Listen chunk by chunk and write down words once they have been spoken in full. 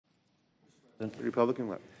The Republican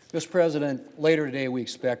left. Mr. President, later today we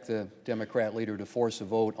expect the Democrat leader to force a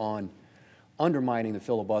vote on undermining the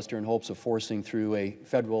filibuster in hopes of forcing through a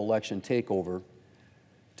federal election takeover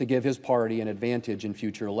to give his party an advantage in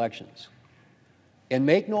future elections. And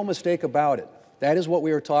make no mistake about it, that is what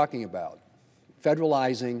we are talking about,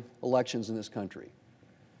 federalizing elections in this country.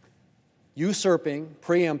 Usurping,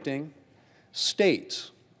 preempting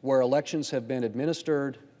states where elections have been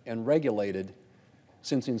administered and regulated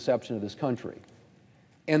since the inception of this country.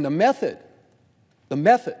 And the method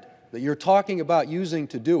that you're talking about using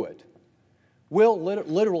to do it will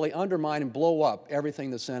literally undermine and blow up everything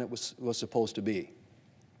the Senate was supposed to be.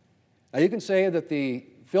 Now, you can say that the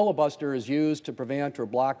filibuster is used to prevent or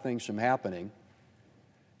block things from happening,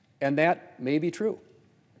 and that may be true.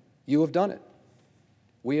 You have done it.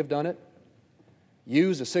 We have done it.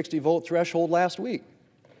 Used a 60-vote threshold last week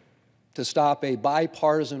to stop a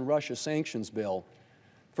bipartisan Russia sanctions bill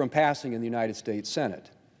from passing in the United States Senate.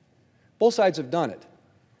 Both sides have done it.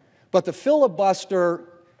 But the filibuster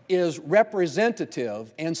is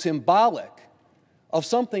representative and symbolic of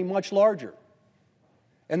something much larger.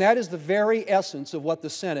 And that is the very essence of what the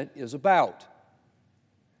Senate is about.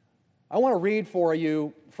 I want to read for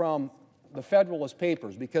you from the Federalist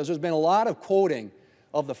Papers because there's been a lot of quoting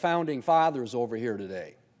of the Founding Fathers over here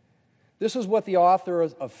today. This is what the author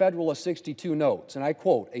of Federalist 62 notes, and I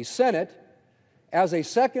quote, "A Senate, as a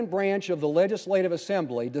second branch of the legislative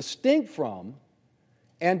assembly, distinct from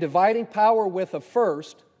and dividing power with a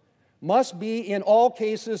first, must be in all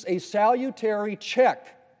cases a salutary check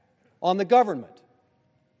on the government.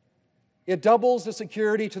 It doubles the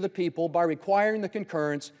security to the people by requiring the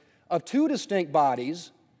concurrence of two distinct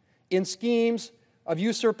bodies in schemes of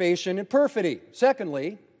usurpation and perfidy.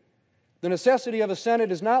 Secondly, the necessity of a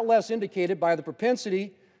Senate is not less indicated by the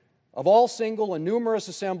propensity of all single and numerous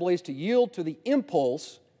assemblies to yield to the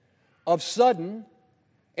impulse of sudden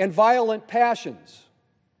and violent passions,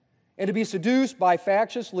 and to be seduced by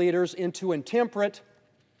factious leaders into intemperate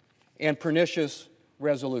and pernicious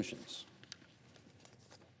resolutions."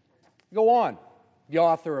 Go on, the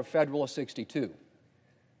author of Federalist 62.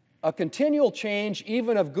 "A continual change,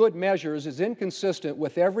 even of good measures, is inconsistent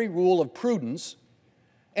with every rule of prudence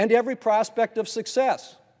and every prospect of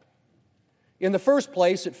success. In the first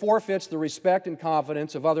place, it forfeits the respect and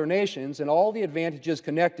confidence of other nations and all the advantages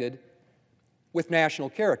connected with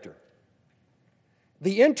national character.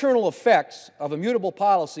 The internal effects of immutable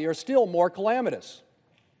policy are still more calamitous.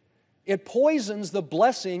 It poisons the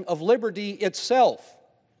blessing of liberty itself.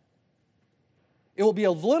 It will be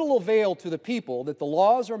of little avail to the people that the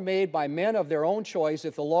laws are made by men of their own choice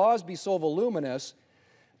if the laws be so voluminous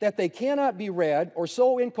that they cannot be read, or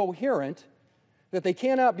so incoherent that they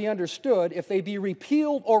cannot be understood if they be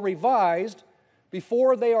repealed or revised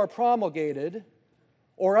before they are promulgated,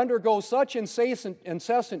 or undergo such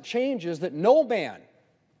incessant changes that no man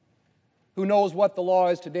who knows what the law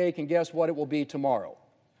is today can guess what it will be tomorrow.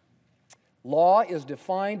 Law is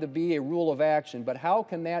defined to be a rule of action, but how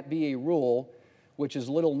can that be a rule which is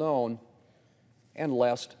little known and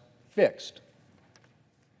less fixed?"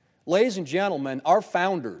 Ladies and gentlemen, our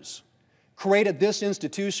founders created this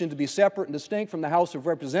institution to be separate and distinct from the House of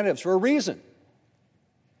Representatives for a reason.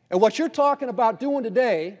 And what you're talking about doing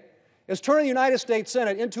today is turning the United States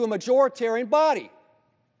Senate into a majoritarian body.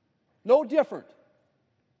 No different.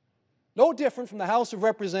 No different from the House of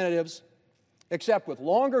Representatives, except with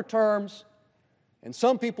longer terms, and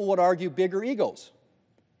some people would argue bigger egos.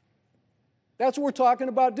 That's what we're talking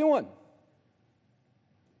about doing.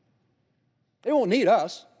 They won't need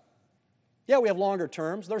us. Yeah, we have longer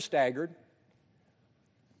terms, they're staggered.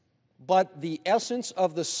 But the essence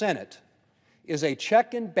of the Senate is a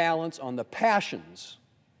check and balance on the passions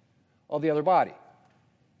of the other body.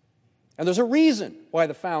 And there's a reason why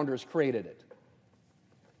the founders created it.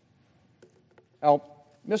 Now,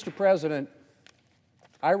 Mr. President,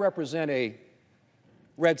 I represent a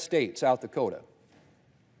red state, South Dakota.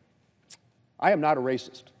 I am not a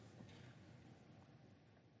racist,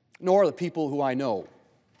 nor are the people who I know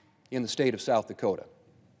in the state of South Dakota.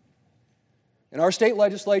 And our state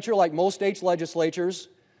legislature, like most states' legislatures,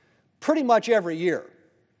 pretty much every year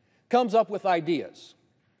comes up with ideas.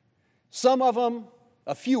 Some of them,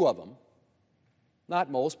 a few of them, not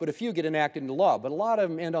most, but a few get enacted into law, but a lot of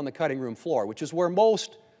them end on the cutting room floor, which is where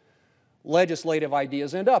most legislative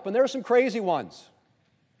ideas end up. And there are some crazy ones.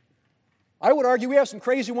 I would argue we have some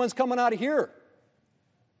crazy ones coming out of here.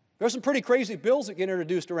 There's some pretty crazy bills that get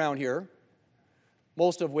introduced around here,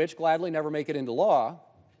 most of which gladly never make it into law.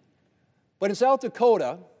 But in South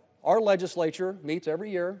Dakota, our legislature meets every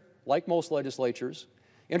year, like most legislatures,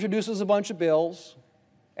 introduces a bunch of bills,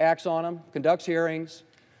 acts on them, conducts hearings,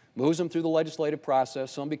 moves them through the legislative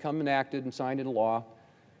process. Some become enacted and signed into law.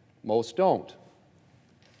 Most don't.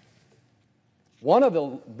 One of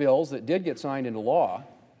the bills that did get signed into law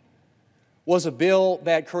was a bill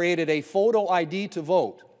that created a photo ID to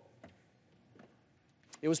vote.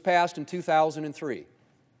 It was passed in 2003.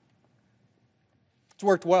 It's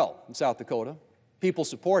worked well in South Dakota. People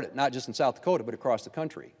support it, not just in South Dakota, but across the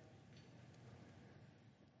country.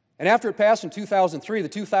 And after it passed in 2003, the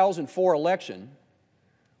 2004 election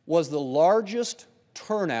was the largest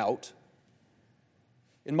turnout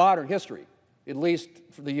in modern history, at least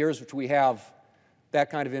for the years which we have that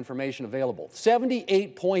kind of information available.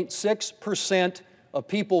 78.6% of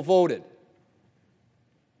people voted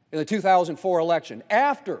in the 2004 election.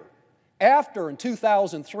 After in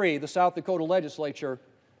 2003, the South Dakota legislature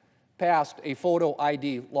passed a photo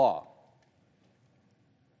ID law.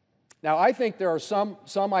 Now, I think there are some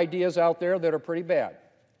ideas out there that are pretty bad.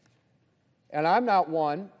 And I'm not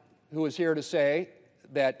one who is here to say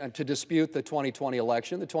that, to dispute the 2020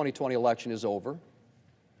 election. The 2020 election is over.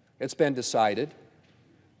 It's been decided.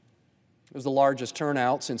 It was the largest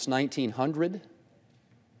turnout since 1900.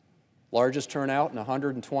 Largest turnout in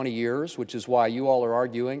 120 years, which is why you all are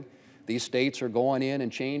arguing these states are going in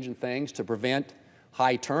and changing things to prevent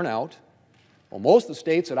high turnout. Well, most of the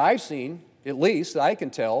states that I've seen, at least that I can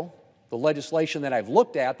tell, the legislation that I've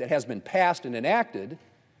looked at that has been passed and enacted,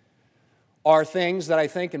 are things that I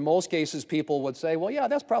think in most cases people would say, well, yeah,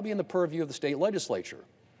 that's probably in the purview of the state legislature.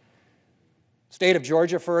 State of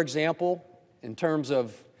Georgia, for example, in terms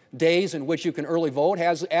of days in which you can early vote,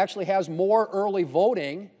 actually has more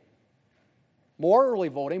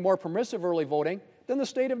permissive early voting than the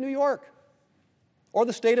state of New York or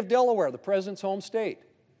the state of Delaware, the president's home state.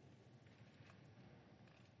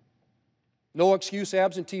 No excuse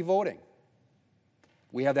absentee voting.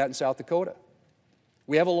 We have that in South Dakota.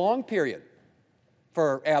 We have a long period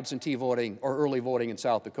for absentee voting or early voting in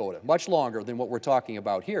South Dakota, much longer than what we're talking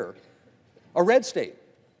about here. A red state.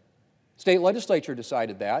 State legislature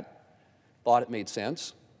decided that, thought it made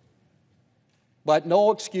sense. But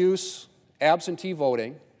no excuse absentee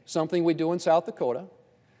voting, something we do in South Dakota,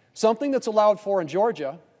 something that's allowed for in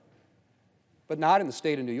Georgia, but not in the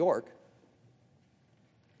state of New York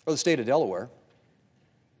or the state of Delaware,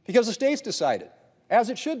 because the states decided, as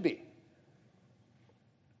it should be.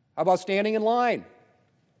 How about standing in line?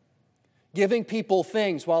 Giving people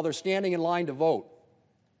things while they're standing in line to vote.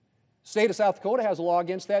 The state of South Dakota has a law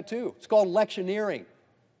against that too. It's called electioneering.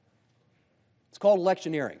 It's called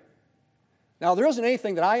electioneering. Now, there isn't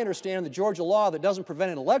anything that I understand in the Georgia law that doesn't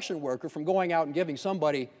prevent an election worker from going out and giving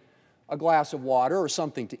somebody a glass of water or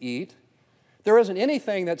something to eat. There isn't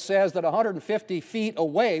anything that says that 150 feet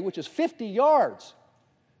away, which is 50 yards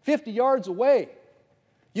away,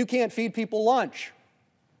 you can't feed people lunch.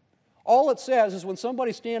 All it says is when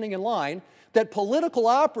somebody's standing in line that political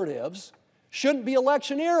operatives shouldn't be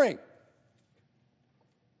electioneering,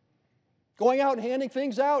 going out and handing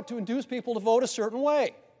things out to induce people to vote a certain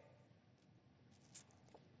way.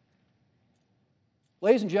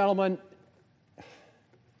 Ladies and gentlemen,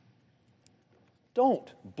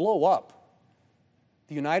 don't blow up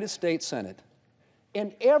the United States Senate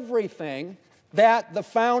and everything that the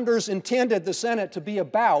founders intended the Senate to be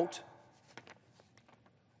about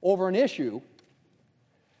over an issue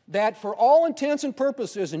that for all intents and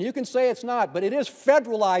purposes, and you can say it's not, but it is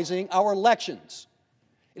federalizing our elections.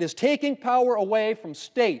 It is taking power away from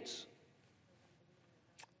states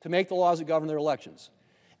to make the laws that govern their elections.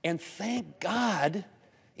 And thank God,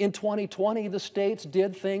 in 2020, the states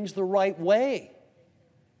did things the right way.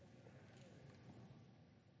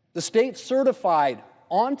 The states certified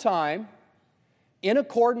on time, in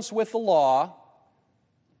accordance with the law,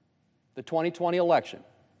 the 2020 election.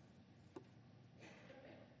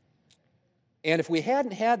 And if we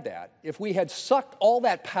hadn't had that, if we had sucked all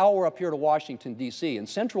that power up here to Washington, D.C. and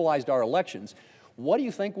centralized our elections, what do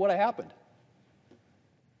you think would have happened?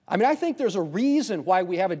 I mean, I think there's a reason why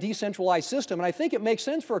we have a decentralized system, and I think it makes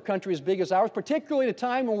sense for a country as big as ours, particularly at a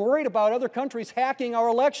time when we're worried about other countries hacking our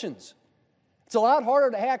elections. It's a lot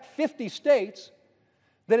harder to hack 50 states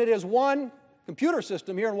than it is one computer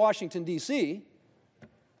system here in Washington, D.C.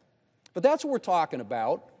 But that's what we're talking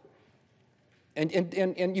about. And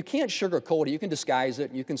you can't sugarcoat it. You can disguise it.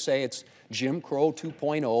 And you can say it's Jim Crow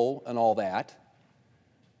 2.0 and all that.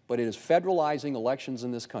 But it is federalizing elections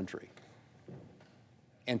in this country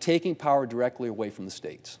and taking power directly away from the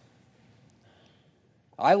states.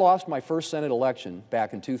 I lost my first Senate election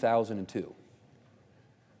back in 2002.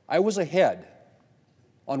 I was ahead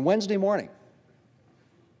on Wednesday morning.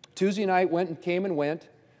 Tuesday night came and went.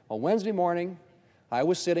 On Wednesday morning, I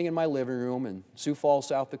was sitting in my living room in Sioux Falls,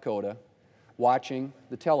 South Dakota. watching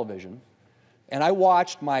the television, and I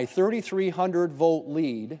watched my 3,300 vote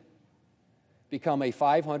lead become a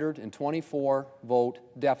 524 vote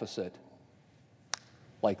deficit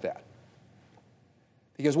like that.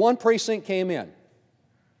 Because one precinct came in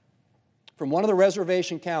from one of the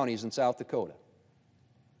reservation counties in South Dakota,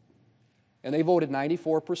 and they voted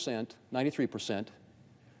 94%, 93%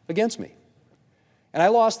 against me. And I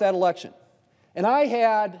lost that election. And I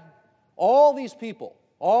had all these people,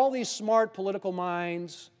 all these smart political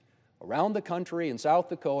minds around the country in South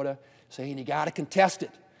Dakota saying, you got to contest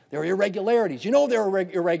it. There are irregularities. You know there are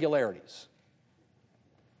irregularities.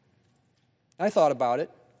 I thought about it,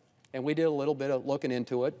 and we did a little bit of looking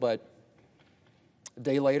into it, but a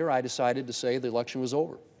day later I decided to say the election was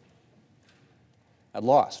over. I'd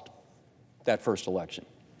lost that first election.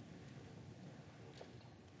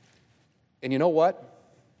 And you know what?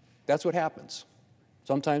 That's what happens.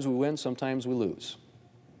 Sometimes we win, sometimes we lose.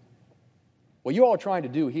 What you all are trying to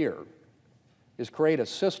do here is create a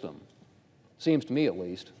system, seems to me at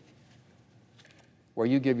least, where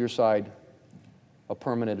you give your side a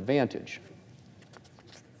permanent advantage.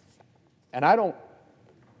 And I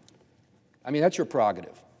mean, that's your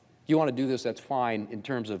prerogative. If you want to do this, that's fine in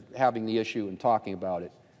terms of having the issue and talking about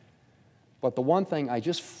it. But the one thing I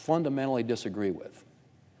just fundamentally disagree with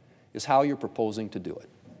is how you're proposing to do it.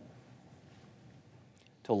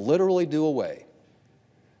 To literally do away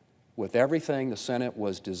with everything the Senate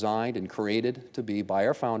was designed and created to be by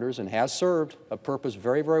our founders and has served a purpose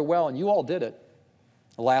very, very well, and you all did it.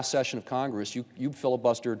 The last session of Congress, you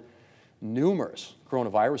filibustered numerous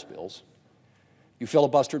coronavirus bills. You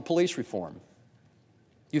filibustered police reform.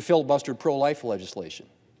 You filibustered pro-life legislation.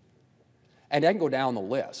 And I can go down the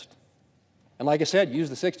list. And like I said, you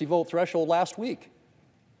used the 60-vote threshold last week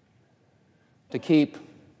to keep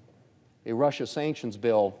a Russia sanctions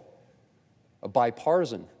bill, a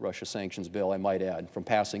bipartisan Russia sanctions bill, I might add, from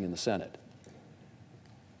passing in the Senate.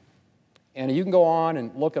 And you can go on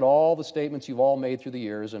and look at all the statements you've all made through the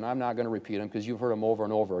years, and I'm not going to repeat them because you've heard them over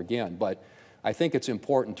and over again, but I think it's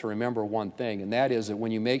important to remember one thing, and that is that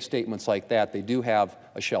when you make statements like that, they do have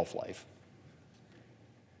a shelf life.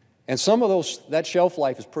 And some of that shelf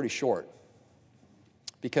life is pretty short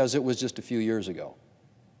because it was just a few years ago.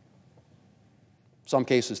 Some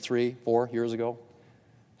cases 3, 4 years ago.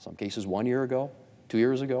 Some cases 1 year ago, 2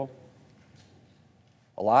 years ago.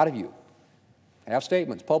 A lot of you have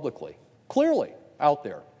statements publicly, clearly out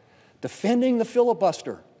there, defending the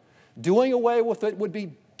filibuster. Doing away with it would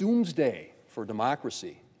be doomsday for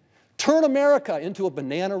democracy. Turn America into a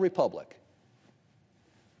banana republic.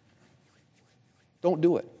 Don't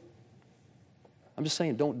do it. I'm just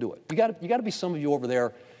saying, don't do it. You got to be some of you over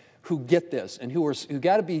there who get this and who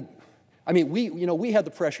got to be. I mean, we had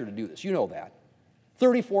the pressure to do this. You know that.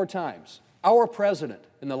 34 times. Our president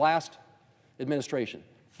in the last administration,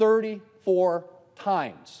 34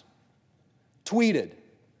 times, tweeted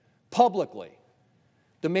publicly,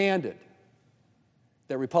 demanded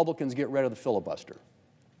that Republicans get rid of the filibuster.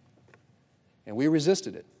 And we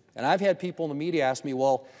resisted it. And I've had people in the media ask me,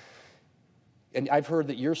 well, and I've heard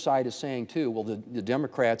that your side is saying too, well, the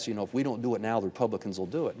Democrats, if we don't do it now, the Republicans will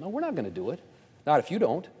do it. No, we're not going to do it. Not if you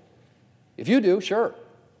don't. If you do, sure.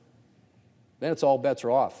 Then it's all bets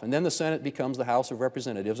are off. And then the Senate becomes the House of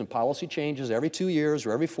Representatives, and policy changes every 2 years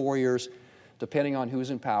or every 4 years, depending on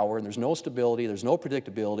who's in power, and there's no stability, there's no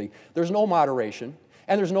predictability, there's no moderation,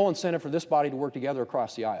 and there's no incentive for this body to work together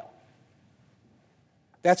across the aisle.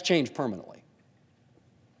 That's changed permanently.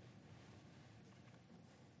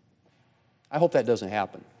 I hope that doesn't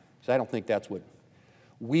happen, because I don't think that's what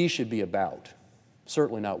we should be about.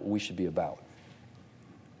 Certainly not what we should be about.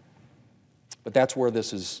 But that's where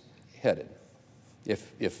this is headed,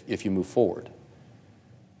 if you move forward.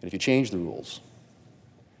 And if you change the rules,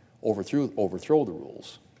 overthrow the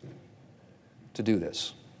rules to do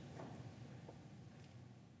this.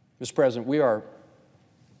 Mr. President, we are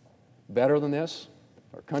better than this.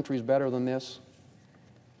 Our country's better than this.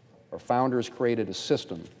 Our founders created a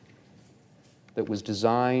system that was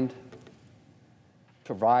designed to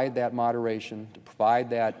provide that moderation, to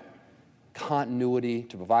provide that continuity,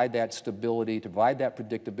 to provide that stability, to provide that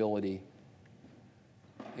predictability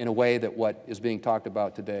in a way that what is being talked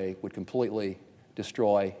about today would completely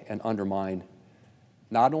destroy and undermine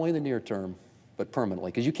not only the near term, but permanently,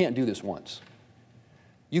 because you can't do this once.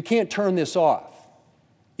 You can't turn this off.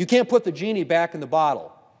 You can't put the genie back in the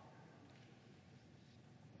bottle.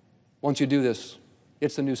 Once you do this,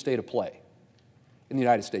 it's the new state of play in the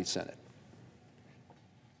United States Senate.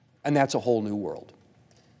 And that's a whole new world.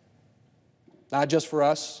 Not just for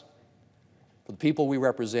us, for the people we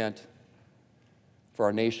represent, for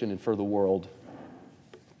our nation and for the world,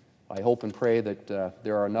 I hope and pray that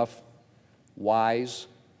there are enough wise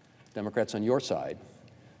Democrats on your side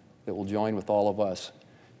that will join with all of us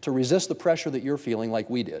to resist the pressure that you're feeling like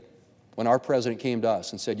we did when our president came to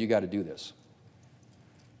us and said, you got to do this.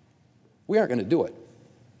 We aren't going to do it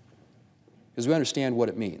because we understand what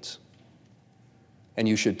it means, and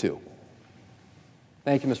you should too.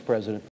 Thank you, Mr. President.